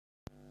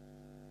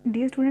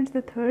Dear students,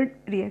 the third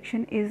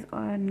reaction is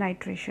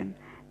nitration.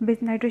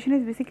 Nitration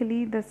is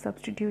basically the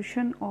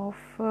substitution of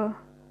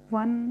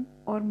one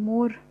or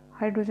more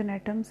hydrogen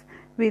atoms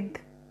with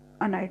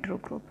a nitro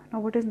group. Now,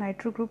 what is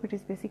nitro group? It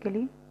is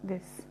basically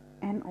this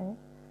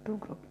NO2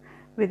 group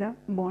with a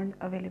bond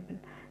available.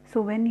 So,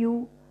 when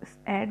you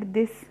add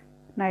this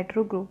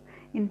nitro group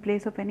in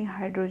place of any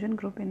hydrogen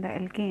group in the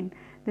alkane,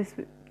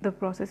 the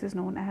process is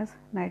known as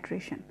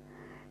nitration.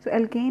 So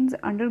alkanes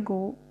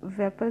undergo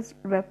vapor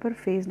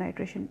phase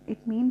nitration.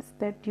 It means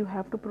that you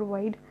have to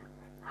provide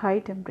high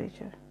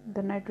temperature.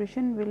 The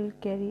nitration will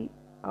carry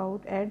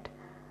out at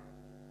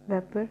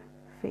vapor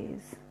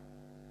phase.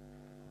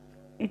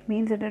 It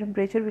means that the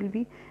temperature will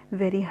be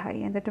very high,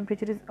 and the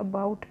temperature is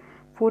about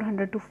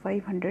 400 to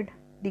 500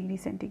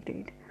 degrees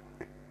centigrade.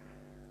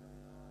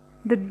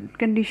 The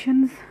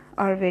conditions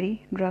are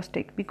very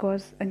drastic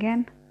because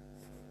again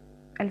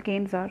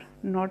alkanes are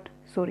not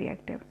so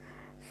reactive.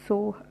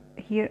 So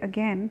here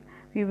again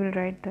we will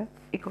write the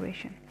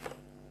equation.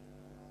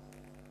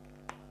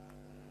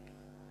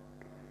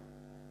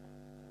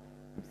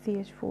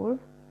 CH4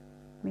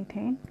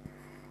 methane,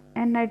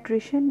 and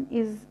nitration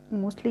is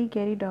mostly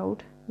carried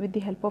out with the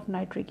help of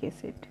nitric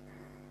acid,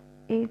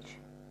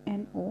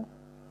 HNO3.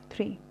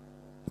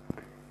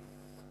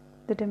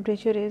 The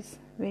temperature is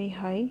very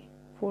high,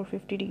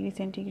 450 degrees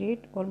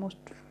centigrade, almost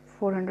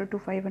 400 to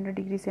 500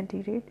 degrees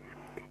centigrade,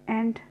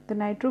 and the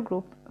nitro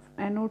group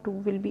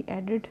NO2 will be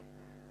added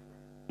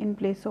in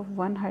place of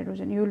one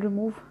hydrogen. You will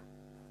remove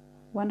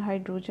one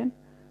hydrogen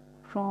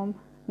from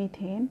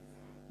methane,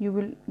 you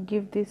will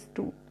give this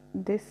to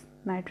this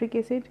nitric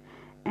acid,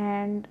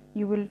 and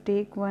you will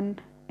take one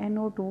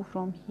NO2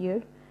 from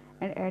here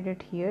and add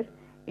it here.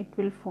 It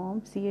will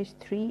form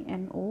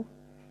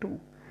CH3NO2.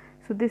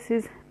 So this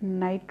is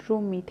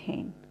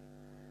nitromethane.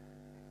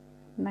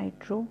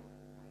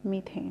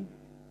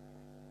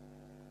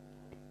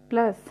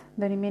 Plus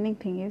the remaining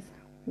thing is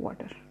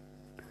water.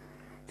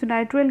 So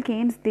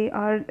nitroalkanes, they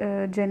are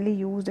generally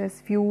used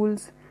as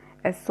fuels,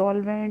 as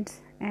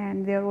solvents,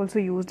 and they are also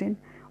used in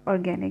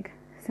organic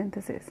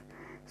synthesis.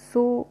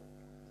 So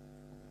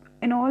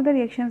in all the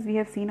reactions we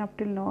have seen up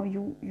till now,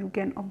 you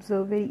can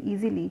observe very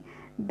easily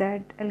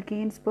that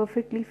alkanes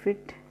perfectly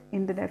fit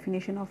in the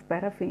definition of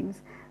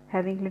paraffins,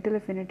 having little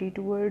affinity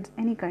towards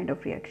any kind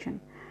of reaction.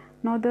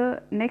 Now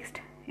the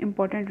next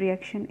important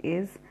reaction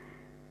is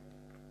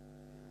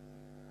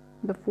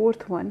the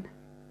fourth one,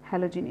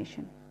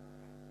 halogenation.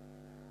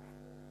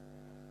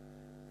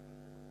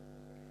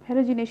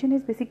 Halogenation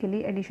is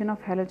basically addition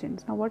of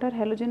halogens. Now what are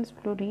halogens?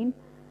 Fluorine,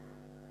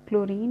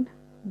 chlorine,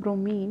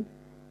 bromine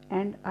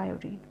and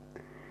iodine.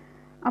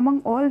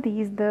 Among all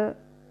these, the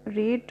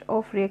rate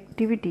of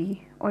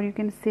reactivity, or you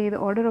can say the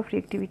order of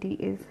reactivity,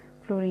 is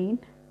fluorine,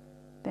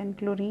 then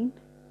chlorine,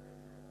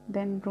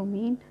 then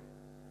bromine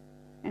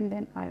and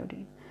then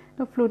iodine.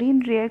 Now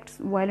fluorine reacts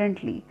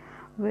violently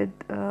with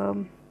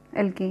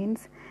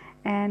alkanes,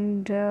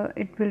 and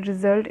it will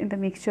result in the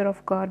mixture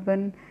of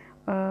carbon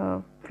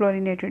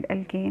fluorinated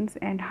alkanes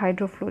and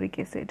hydrofluoric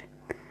acid.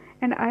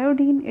 And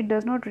iodine, it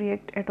does not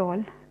react at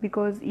all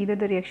because either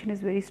the reaction is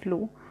very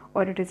slow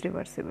or it is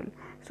reversible.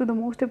 So the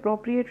most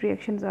appropriate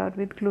reactions are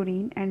with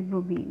chlorine and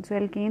bromine. So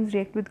alkanes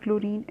react with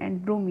chlorine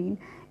and bromine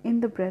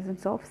in the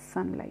presence of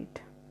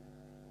sunlight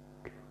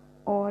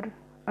or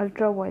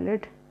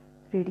ultraviolet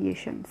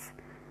radiations,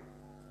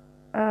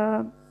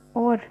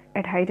 or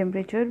at high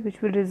temperature,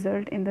 which will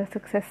result in the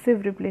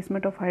successive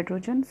replacement of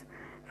hydrogens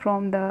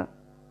from the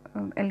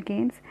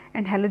alkanes,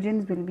 and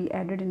halogens will be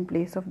added in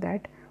place of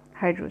that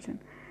hydrogen.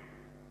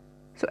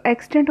 So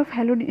extent of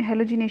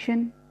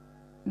halogenation,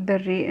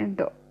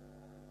 the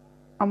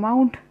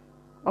amount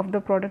of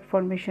the product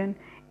formation,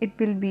 it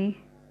will be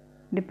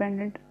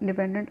dependent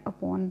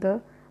upon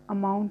the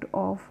amount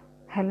of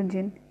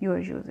halogen you are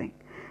using.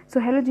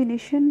 So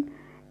halogenation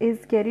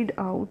is carried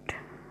out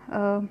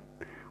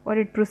or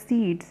it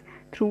proceeds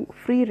through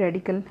free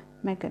radical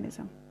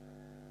mechanism.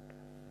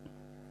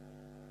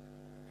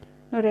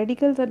 Now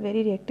radicals are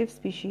very reactive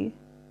species.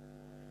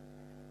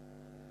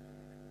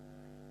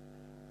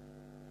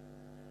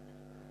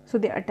 So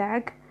they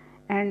attack,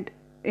 and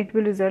it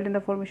will result in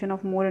the formation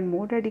of more and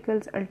more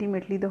radicals.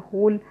 Ultimately the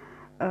whole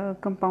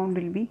compound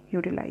will be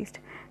utilized.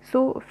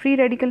 So free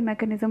radical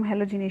mechanism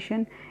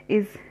halogenation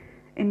is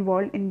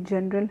involved in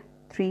general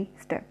 3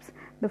 steps.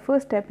 The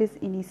first step is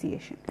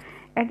initiation.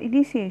 At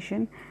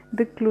initiation,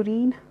 the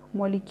chlorine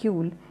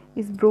molecule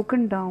is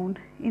broken down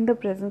in the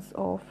presence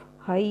of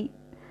high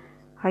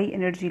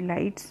energy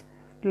lights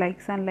like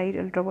sunlight,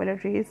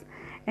 ultraviolet rays,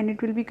 and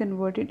it will be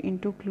converted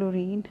into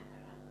chlorine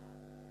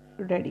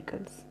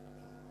radicals.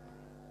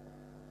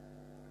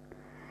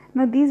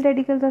 Now these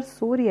radicals are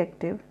so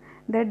reactive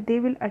that they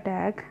will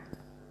attack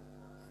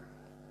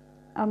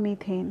a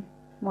methane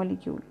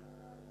molecule.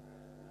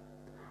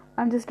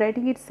 I am just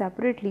writing it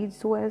separately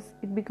so as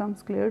it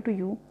becomes clear to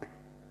you.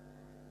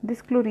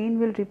 This chlorine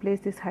will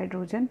replace this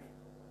hydrogen.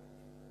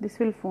 This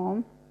will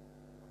form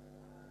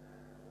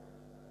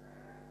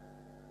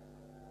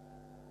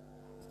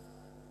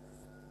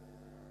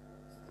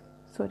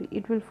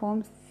it will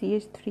form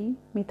CH3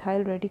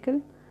 methyl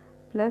radical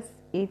plus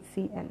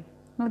HCl.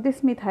 Now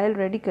this methyl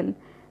radical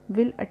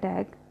will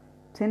attack,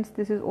 since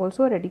this is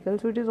also a radical,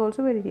 so it is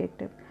also very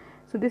reactive.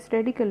 So this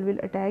radical will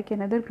attack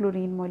another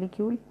chlorine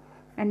molecule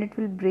and it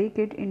will break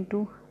it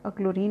into a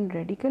chlorine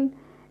radical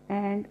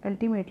and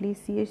ultimately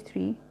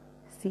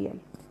CH3Cl.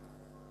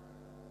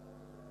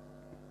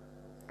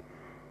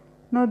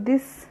 Now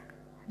this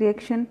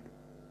reaction,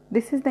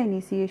 this is the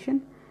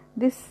initiation,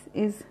 this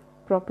is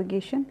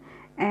propagation,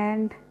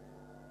 and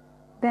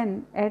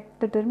then at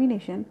the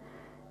termination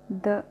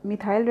the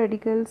methyl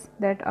radicals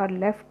that are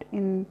left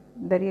in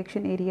the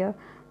reaction area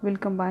will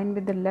combine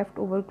with the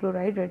leftover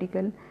chloride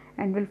radical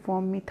and will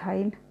form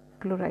methyl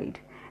chloride,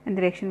 and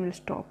the reaction will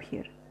stop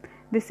here.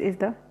 This is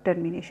the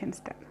termination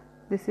step.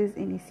 This is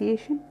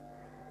initiation,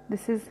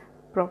 this is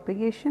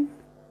propagation,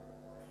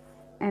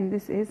 and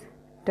this is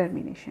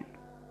termination.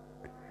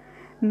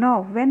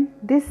 Now when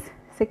this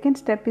second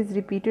step is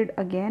repeated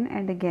again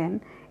and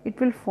again, it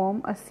will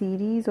form a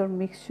series or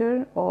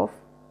mixture of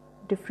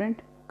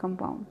different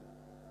compounds,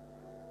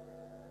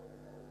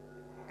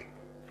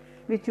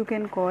 which you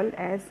can call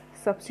as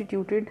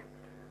substituted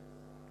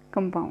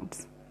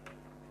compounds.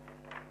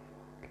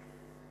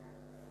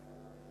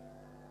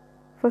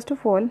 First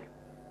of all,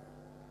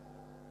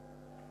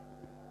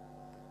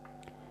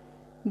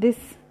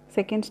 this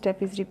second step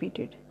is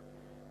repeated.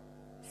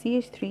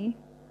 CH3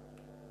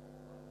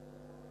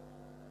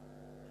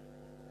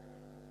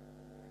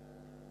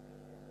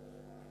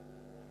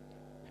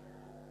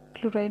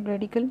 chloride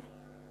radical,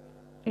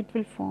 it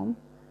will form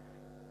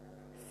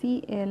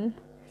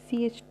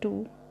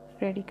ClCH2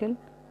 radical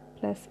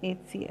plus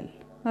HCl.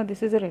 Now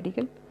this is a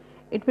radical,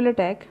 it will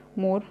attack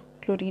more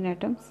chlorine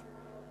atoms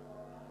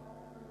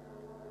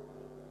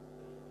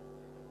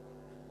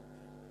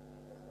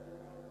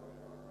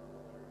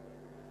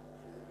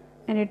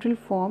and it will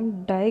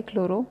form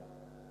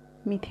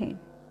dichloromethane.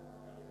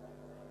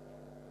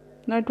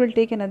 Now it will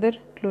take another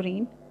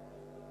chlorine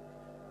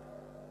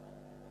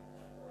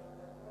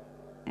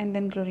and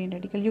then chlorine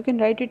radical. You can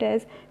write it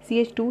as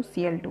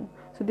CH2Cl2.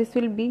 So this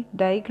will be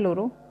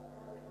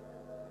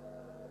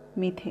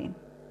dichloromethane.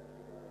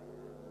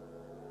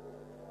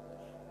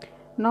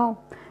 Now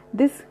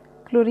this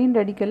chlorine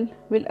radical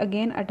will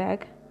again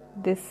attack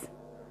this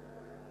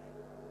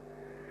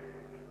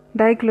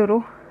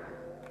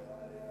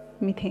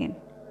dichloromethane.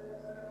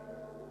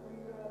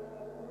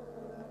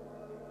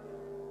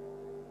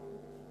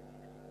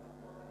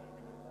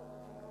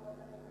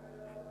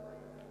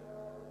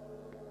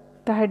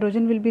 The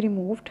hydrogen will be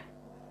removed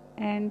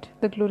and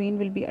the chlorine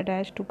will be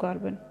attached to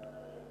carbon.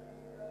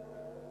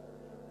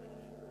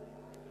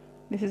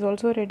 This is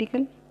also a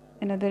radical,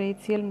 another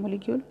HCl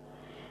molecule.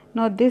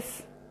 Now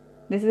this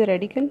is a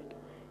radical,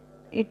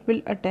 it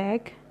will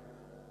attack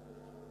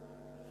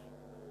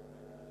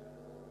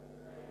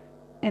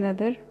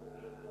another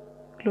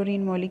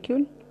chlorine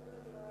molecule.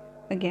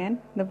 Again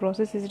the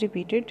process is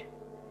repeated.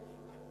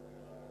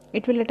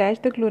 It will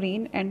attach the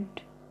chlorine and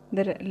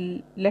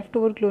the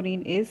leftover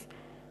chlorine is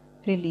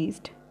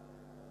released.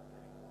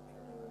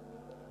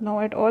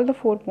 Now at all the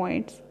 4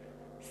 points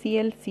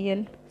Cl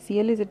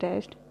is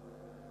attached.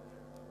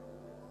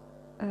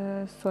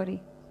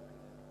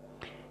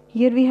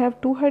 Here we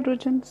have 2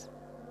 hydrogens,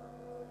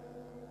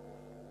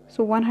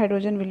 so 1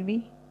 hydrogen will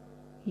be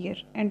here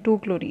and 2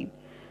 chlorine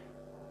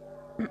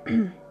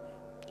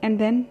and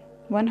then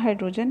 1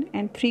 hydrogen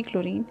and 3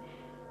 chlorine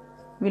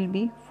will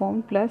be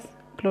formed plus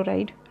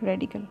chloride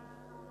radical.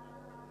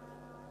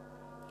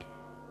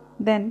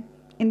 Then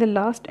in the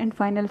last and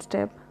final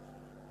step,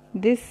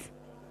 this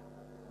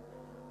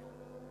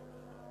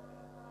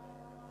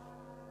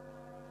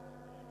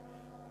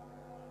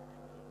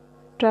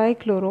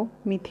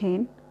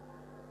trichloromethane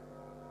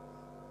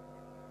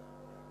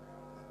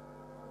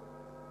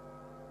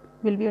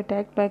will be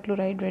attacked by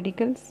chloride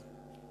radicals.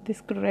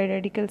 This chloride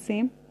radical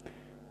same.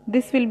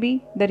 This will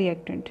be the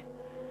reactant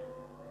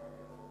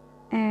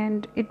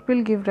and it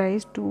will give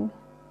rise to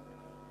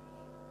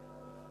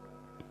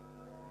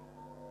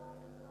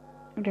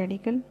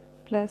radical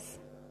plus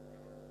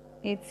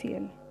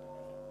HCl.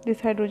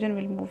 This hydrogen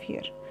will move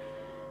here.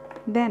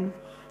 Then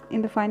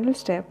in the final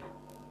step,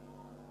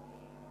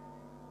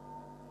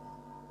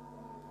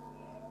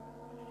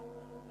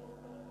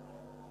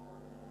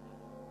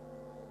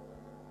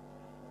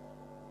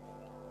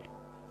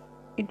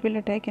 it will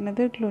attack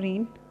another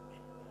chlorine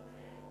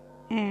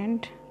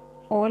and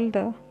all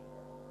the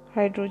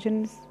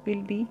hydrogens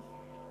will be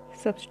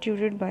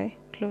substituted by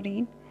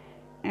chlorine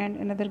and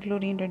another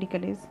chlorine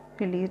radical is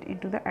released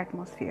into the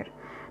atmosphere.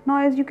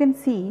 Now as you can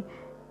see,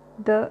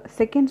 the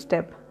second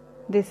step,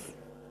 this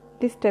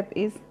step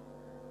is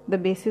the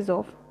basis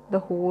of the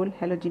whole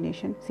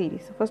halogenation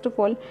series. So first of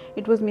all,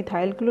 it was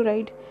methyl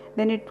chloride,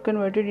 then it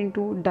converted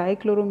into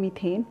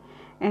dichloromethane,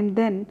 and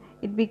then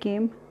it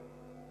became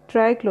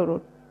three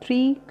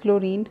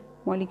chlorine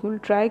molecule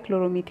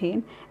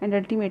trichloromethane, and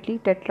ultimately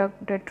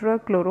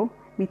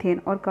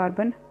tetrachloromethane or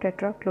carbon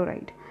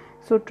tetrachloride.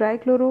 So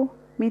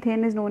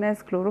trichloromethane is known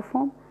as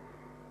chloroform,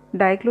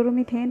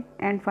 dichloromethane,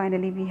 and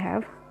finally we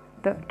have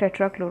the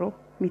tetrachloromethane.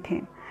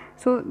 methane.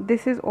 So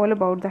this is all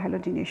about the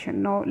halogenation.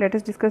 Now let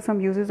us discuss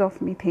some uses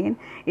of methane.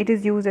 It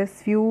is used as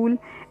fuel,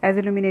 as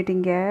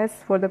illuminating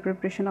gas, for the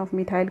preparation of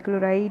methyl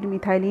chloride,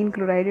 methylene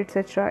chloride,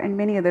 etc., and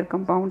many other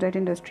compounds at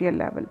industrial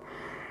level.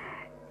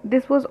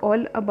 This was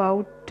all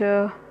about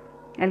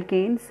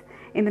alkanes.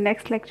 In the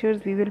next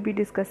lectures we will be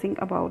discussing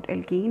about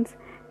alkenes.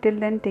 Till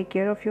then, take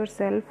care of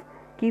yourself,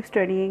 keep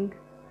studying.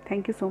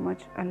 Thank you so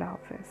much. Allah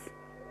Hafiz.